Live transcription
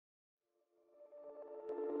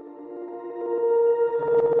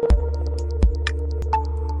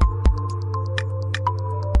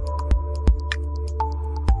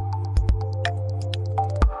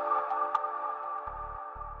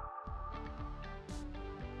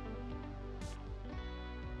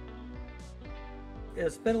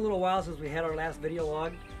It's been a little while since we had our last video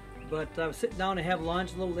log, but I was sitting down to have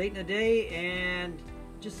lunch a little late in the day, and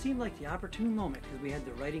it just seemed like the opportune moment because we had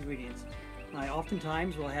the right ingredients. I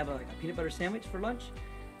oftentimes will have a peanut butter sandwich for lunch,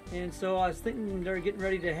 and so I was thinking they're getting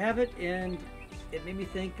ready to have it, and it made me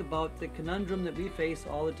think about the conundrum that we face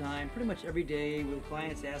all the time, pretty much every day, with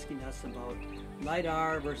clients asking us about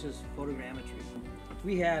LiDAR versus photogrammetry.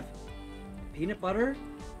 We have peanut butter,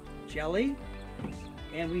 jelly,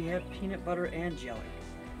 and we have peanut butter and jelly.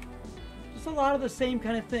 Just a lot of the same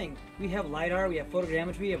kind of thing. We have LiDAR, we have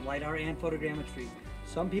photogrammetry, we have LiDAR and photogrammetry.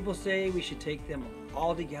 Some people say we should take them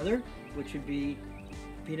all together, which would be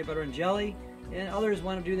peanut butter and jelly, and others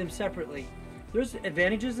want to do them separately. There's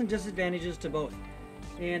advantages and disadvantages to both.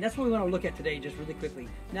 And that's what we want to look at today, just really quickly.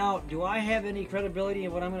 Now, do I have any credibility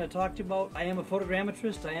in what I'm going to talk to you about? I am a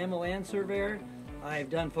photogrammetrist, I am a land surveyor. I've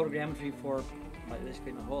done photogrammetry for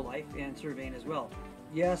basically my whole life, and surveying as well.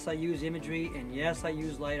 Yes, I use imagery, and yes, I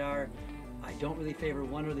use LiDAR. I don't really favor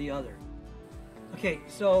one or the other. Okay,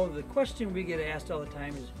 so the question we get asked all the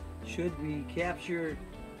time is, should we capture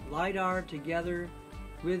LiDAR together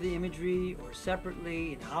with the imagery or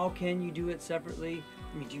separately, and how can you do it separately?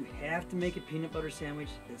 I mean, do you have to make a peanut butter sandwich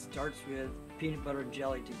that starts with peanut butter and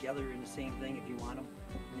jelly together in the same thing if you want them?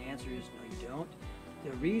 And the answer is no, you don't.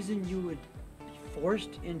 The reason you would be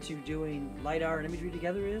forced into doing LiDAR and imagery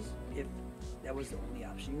together is if that was the only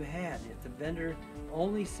option you had. If the vendor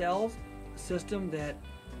only sells a system that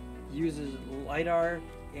uses LiDAR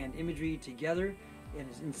and imagery together and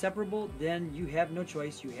is inseparable, then you have no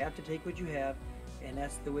choice. You have to take what you have, and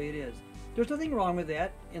that's the way it is. There's nothing wrong with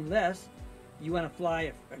that unless you want to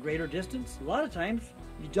fly a greater distance. A lot of times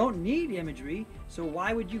you don't need imagery, so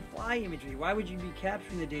why would you fly imagery? Why would you be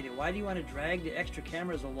capturing the data? Why do you want to drag the extra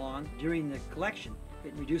cameras along during the collection?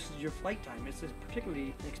 It reduces your flight time. It's a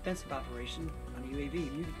particularly expensive operation on a UAV.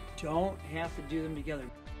 You don't have to do them together.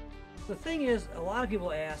 The thing is, a lot of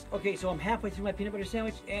people ask, okay, so I'm halfway through my peanut butter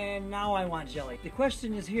sandwich and now I want jelly. The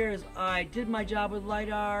question is here is, I did my job with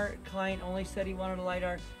LiDAR, client only said he wanted a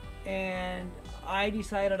LiDAR, and I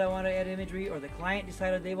decided I want to add imagery, or the client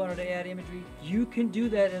decided they wanted to add imagery. You can do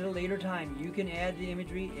that at a later time. You can add the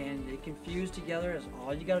imagery and they can fuse together. As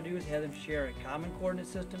all you got to do is have them share a common coordinate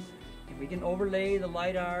system, and we can overlay the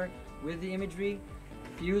LiDAR with the imagery,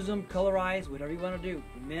 fuse them, colorize, whatever you want to do.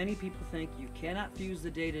 Many people think you cannot fuse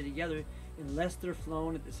the data together unless they're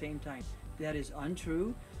flown at the same time. That is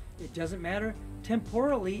untrue. It doesn't matter.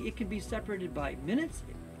 Temporally, it can be separated by minutes,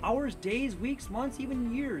 hours, days, weeks, months,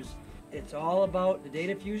 even years. It's all about the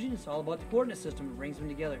data fusion. It's all about the coordinate system that brings them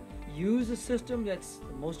together. Use a system that's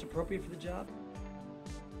the most appropriate for the job.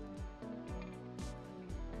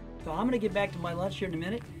 So I'm going to get back to my lunch here in a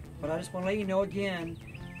minute, but I just want to let you know again,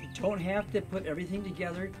 you don't have to put everything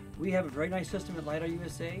together. We have a very nice system at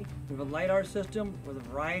LiDARUSA. We have a LiDAR system with a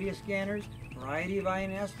variety of scanners, variety of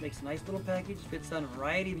INS, makes a nice little package, fits on a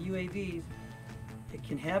variety of UAVs. It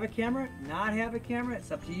can have a camera, not have a camera,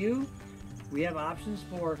 it's up to you. We have options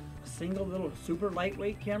for a single little super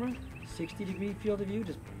lightweight camera, 60-degree field of view,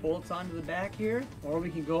 just bolts onto the back here, or we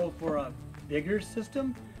can go for a bigger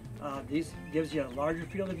system. This gives you a larger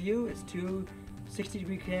field of view. It's two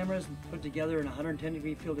 60-degree cameras put together in a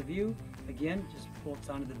 110-degree field of view. Again, just bolts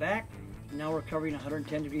onto the back. Now we're covering a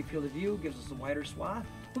 110-degree field of view, gives us a wider swath.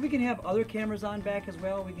 But we can have other cameras on back as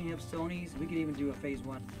well. We can have Sony's, we can even do a phase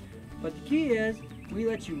 1. But the key is, we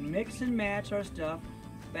let you mix and match our stuff.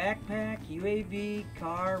 Backpack, UAV,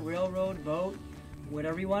 car, railroad, boat,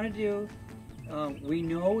 whatever you want to do. We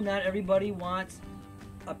know not everybody wants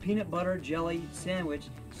a peanut butter jelly sandwich.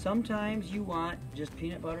 Sometimes you want just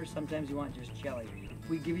peanut butter, sometimes you want just jelly.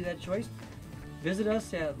 We give you that choice. Visit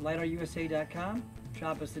us at LiDARUSA.com.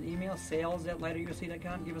 Drop us an email,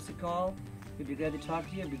 sales@LiDARUSA.com. Give us a call. We'd be glad to talk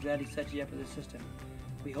to you. We'd be glad to set you up with the system.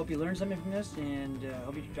 We hope you learned something from this, and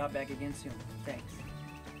hope you can drop back again soon. Thanks.